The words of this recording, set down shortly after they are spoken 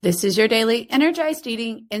This is your daily Energized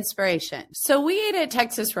Eating inspiration. So we ate at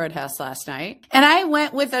Texas Roadhouse last night, and I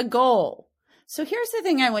went with a goal. So here's the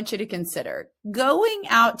thing I want you to consider. Going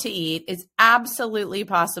out to eat is absolutely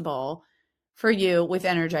possible for you with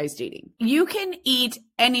energized eating. You can eat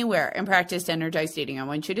anywhere and practice energized eating. I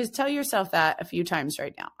want you to tell yourself that a few times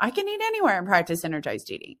right now. I can eat anywhere and practice energized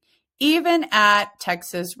eating, even at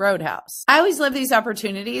Texas Roadhouse. I always love these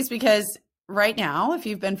opportunities because right now, if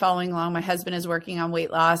you've been following along, my husband is working on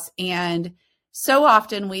weight loss. And so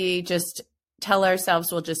often we just tell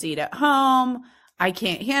ourselves we'll just eat at home. I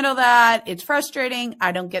can't handle that. It's frustrating.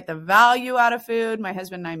 I don't get the value out of food. My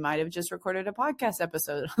husband and I might have just recorded a podcast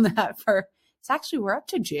episode on that we're up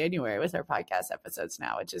to January with our podcast episodes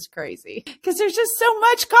now, which is crazy because there's just so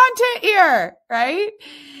much content here, right?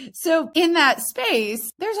 So in that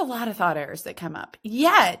space, there's a lot of thought errors that come up.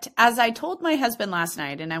 Yet, as I told my husband last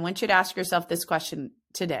night, and I want you to ask yourself this question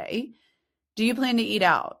today, do you plan to eat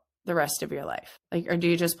out the rest of your life? Or do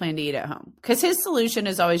you just plan to eat at home? Because his solution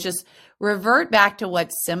is always just revert back to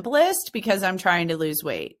what's simplest because I'm trying to lose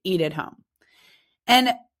weight, eat at home.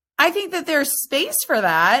 And I think that there's space for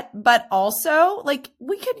that, but also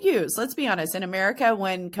we could use, let's be honest, in America,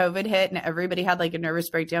 when COVID hit and everybody had a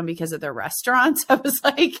nervous breakdown because of their restaurants, I was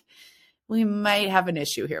like, we might have an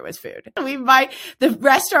issue here with food. The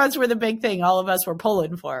restaurants were the big thing all of us were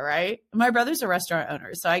pulling for, right? My brother's a restaurant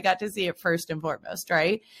owner, so I got to see it first and foremost,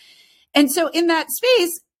 right? And so in that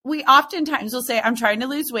space, we oftentimes will say, I'm trying to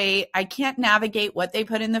lose weight. I can't navigate what they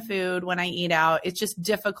put in the food when I eat out. It's just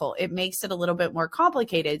difficult. It makes it a little bit more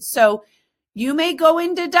complicated. So you may go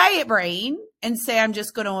into diet brain and say, I'm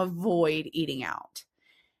just going to avoid eating out.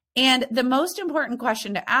 And the most important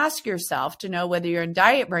question to ask yourself to know whether you're in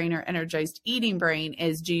diet brain or energized eating brain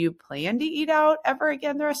is, do you plan to eat out ever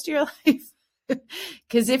again the rest of your life?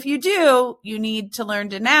 Because if you do, you need to learn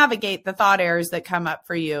to navigate the thought errors that come up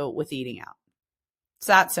for you with eating out. It's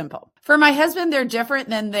that simple. For my husband, they're different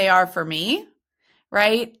than they are for me,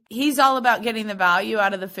 right? He's all about getting the value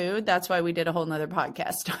out of the food. That's why we did a whole nother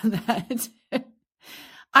podcast on that.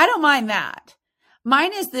 I don't mind that.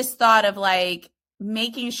 Mine is this thought of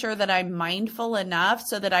making sure that I'm mindful enough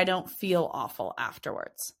so that I don't feel awful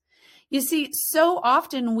afterwards. You see, so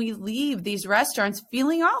often we leave these restaurants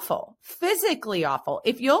feeling awful, physically awful.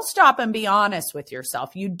 If you'll stop and be honest with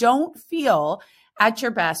yourself, you don't feel at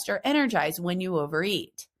your best or energized when you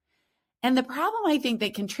overeat. And the problem I think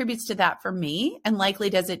that contributes to that for me, and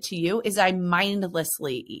likely does it to you, is I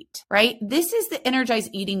mindlessly eat, right? This is the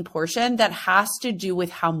energized eating portion that has to do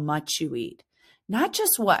with how much you eat, not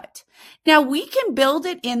just what. Now we can build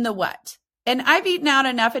it in the what. And I've eaten out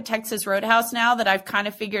enough at Texas Roadhouse now that I've kind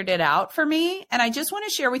of figured it out for me. And I just want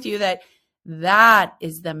to share with you that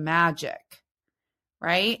is the magic,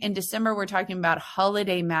 right? In December, we're talking about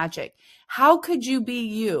holiday magic. How could you be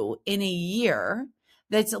you in a year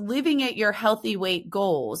that's living at your healthy weight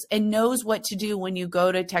goals and knows what to do when you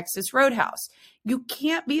go to Texas Roadhouse? You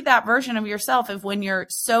can't be that version of yourself if when you're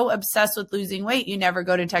so obsessed with losing weight, you never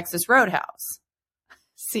go to Texas Roadhouse.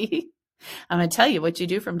 See? I'm going to tell you what you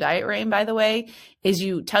do from diet brain, by the way, is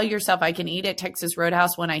you tell yourself I can eat at Texas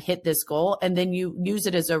Roadhouse when I hit this goal, and then you use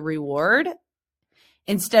it as a reward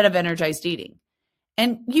instead of energized eating.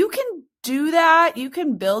 And you can do that. You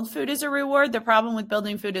can build food as a reward. The problem with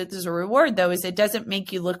building food as a reward, though, is it doesn't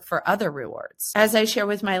make you look for other rewards. As I share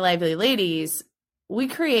with my lively ladies, we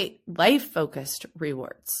create life-focused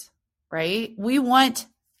rewards, right? We want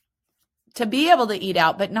to be able to eat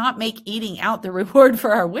out, but not make eating out the reward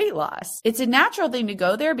for our weight loss. It's a natural thing to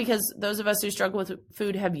go there because those of us who struggle with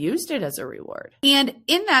food have used it as a reward. And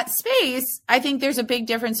in that space, I think there's a big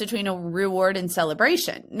difference between a reward and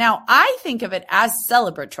celebration. Now, I think of it as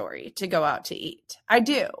celebratory to go out to eat. I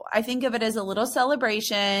do. I think of it as a little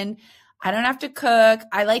celebration. I don't have to cook.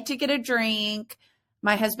 I like to get a drink.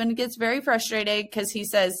 My husband gets very frustrated because he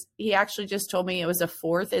says he actually just told me it was a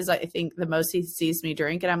fourth is I think the most he sees me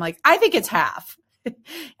drink. And I'm like, I think it's half. And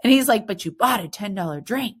he's like, but you bought a $10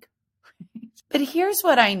 drink. But here's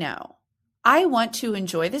what I know. I want to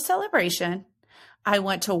enjoy the celebration. I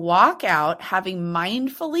want to walk out having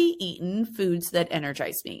mindfully eaten foods that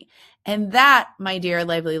energize me. And that, my dear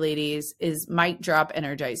lively ladies, is mic drop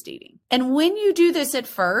energized eating. And when you do this at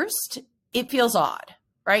first, it feels odd.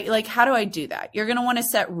 Right? How do I do that? You're going to want to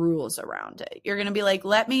set rules around it. You're going to be like,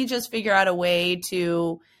 let me just figure out a way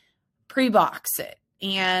to pre-box it.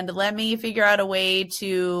 And let me figure out a way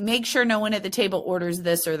to make sure no one at the table orders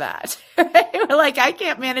this or that. Right? I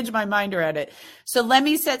can't manage my mind around it. So let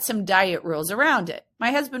me set some diet rules around it.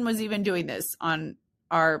 My husband was even doing this on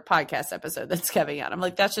our podcast episode that's coming out. I'm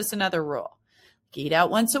like, that's just another rule. Eat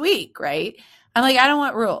out once a week, right? I'm like, I don't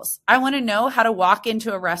want rules. I want to know how to walk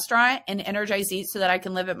into a restaurant and energize eat so that I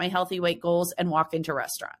can live at my healthy weight goals and walk into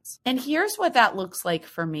restaurants. And here's what that looks like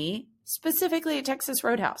for me, specifically at Texas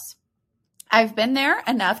Roadhouse. I've been there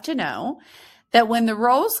enough to know that when the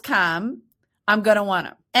rolls come, I'm going to want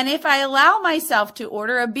them. And if I allow myself to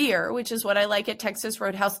order a beer, which is what I like at Texas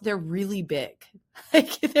Roadhouse, they're really big.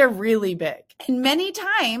 They're really big. And many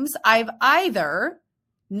times I've either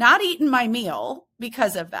not eaten my meal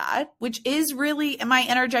because of that, which is really my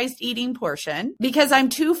energized eating portion, because I'm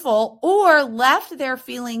too full, or left there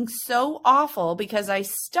feeling so awful because I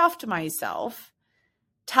stuffed myself,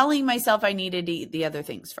 telling myself I needed to eat the other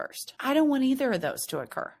things first. I don't want either of those to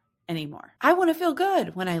occur anymore. I want to feel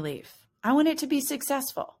good when I leave. I want it to be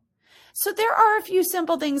successful. So there are a few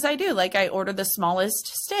simple things I do, like I order the smallest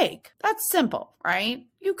steak. That's simple, right?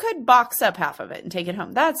 You could box up half of it and take it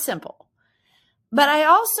home. That's simple. But I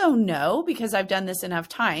also know, because I've done this enough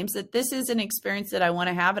times, that this is an experience that I want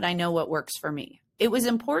to have and I know what works for me. It was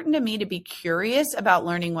important to me to be curious about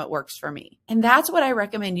learning what works for me. And that's what I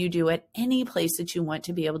recommend you do at any place that you want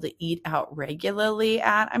to be able to eat out regularly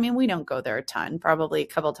at. I mean, we don't go there a ton, probably a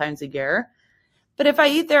couple times a year. But if I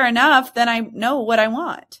eat there enough, then I know what I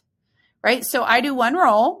want, right? So I do one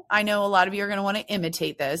roll. I know a lot of you are going to want to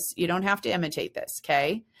imitate this. You don't have to imitate this,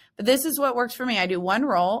 okay? But this is what works for me. I do one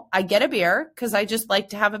roll. I get a beer because I just like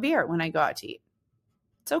to have a beer when I go out to eat.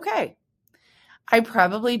 It's okay. I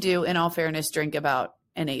probably do, in all fairness, drink about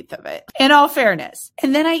an eighth of it, in all fairness.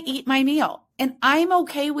 And then I eat my meal, and I'm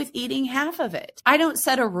okay with eating half of it. I don't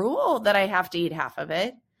set a rule that I have to eat half of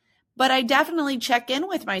it, but I definitely check in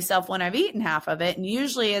with myself when I've eaten half of it. And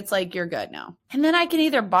usually it's like, you're good now. And then I can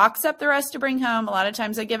either box up the rest to bring home. A lot of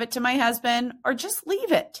times I give it to my husband, or just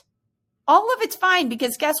leave it. All of it's fine,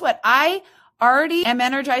 because guess what? I already am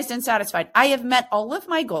energized and satisfied. I have met all of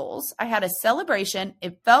my goals. I had a celebration.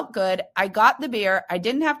 It felt good. I got the beer. I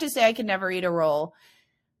didn't have to say I could never eat a roll,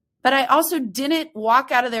 but I also didn't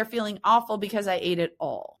walk out of there feeling awful because I ate it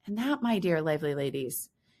all. And that, my dear lively ladies,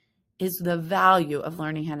 is the value of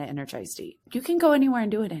learning how to energize eat. You can go anywhere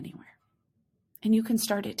and do it anywhere, and you can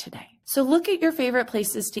start it today. So look at your favorite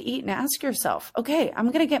places to eat and ask yourself, okay,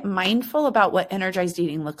 I'm going to get mindful about what energized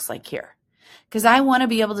eating looks like here, because I want to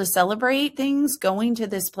be able to celebrate things going to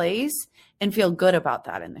this place and feel good about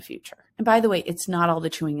that in the future. And by the way, it's not all the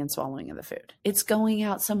chewing and swallowing of the food. It's going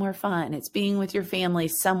out somewhere fun. It's being with your family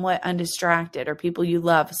somewhat undistracted, or people you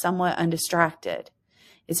love somewhat undistracted.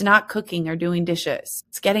 It's not cooking or doing dishes.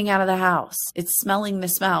 It's getting out of the house. It's smelling the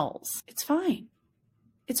smells. It's fine.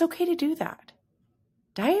 It's okay to do that.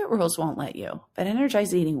 Diet rules won't let you, but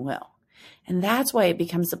energized eating will. And that's why it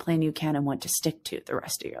becomes the plan you can and want to stick to the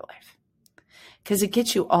rest of your life, because it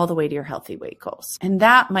gets you all the way to your healthy weight goals. And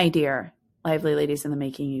that, my dear lively ladies in the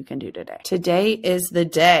making, you can do today. Today is the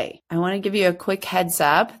day. I want to give you a quick heads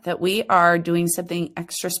up that we are doing something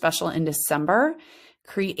extra special in December,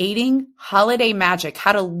 creating holiday magic,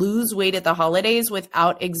 how to lose weight at the holidays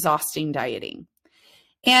without exhausting dieting.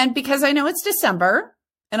 And because I know it's December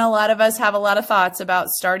and a lot of us have a lot of thoughts about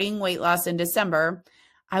starting weight loss in December,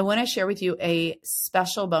 I want to share with you a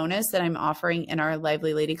special bonus that I'm offering in our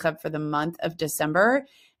Lively Lady Club for the month of December.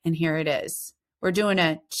 And here it is. We're doing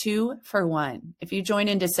a 2-for-1. If you join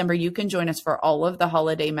in December, you can join us for all of the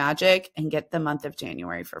holiday magic and get the month of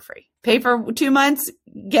January for free. Pay for 2 months,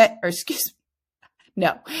 pay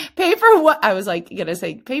for what? I was like, going to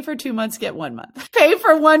say, pay for 2 months, get 1 month. Pay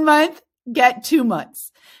for 1 month, get 2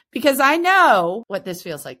 months. Because I know what this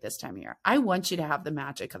feels like this time of year. I want you to have the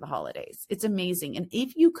magic of the holidays. It's amazing. And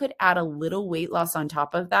if you could add a little weight loss on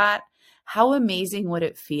top of that, how amazing would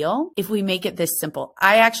it feel if we make it this simple?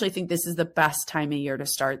 I actually think this is the best time of year to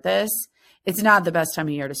start this. It's not the best time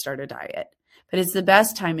of year to start a diet, but it's the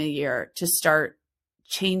best time of year to start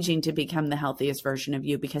changing to become the healthiest version of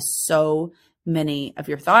you, because so many of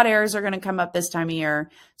your thought errors are going to come up this time of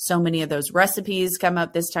year. So many of those recipes come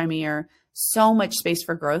up this time of year. So much space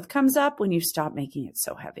for growth comes up when you stop making it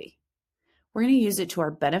so heavy. We're going to use it to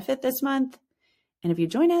our benefit this month. And if you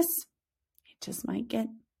join us, you just might get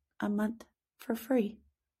a month for free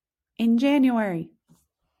in January.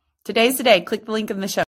 Today's the day. Click the link in the show.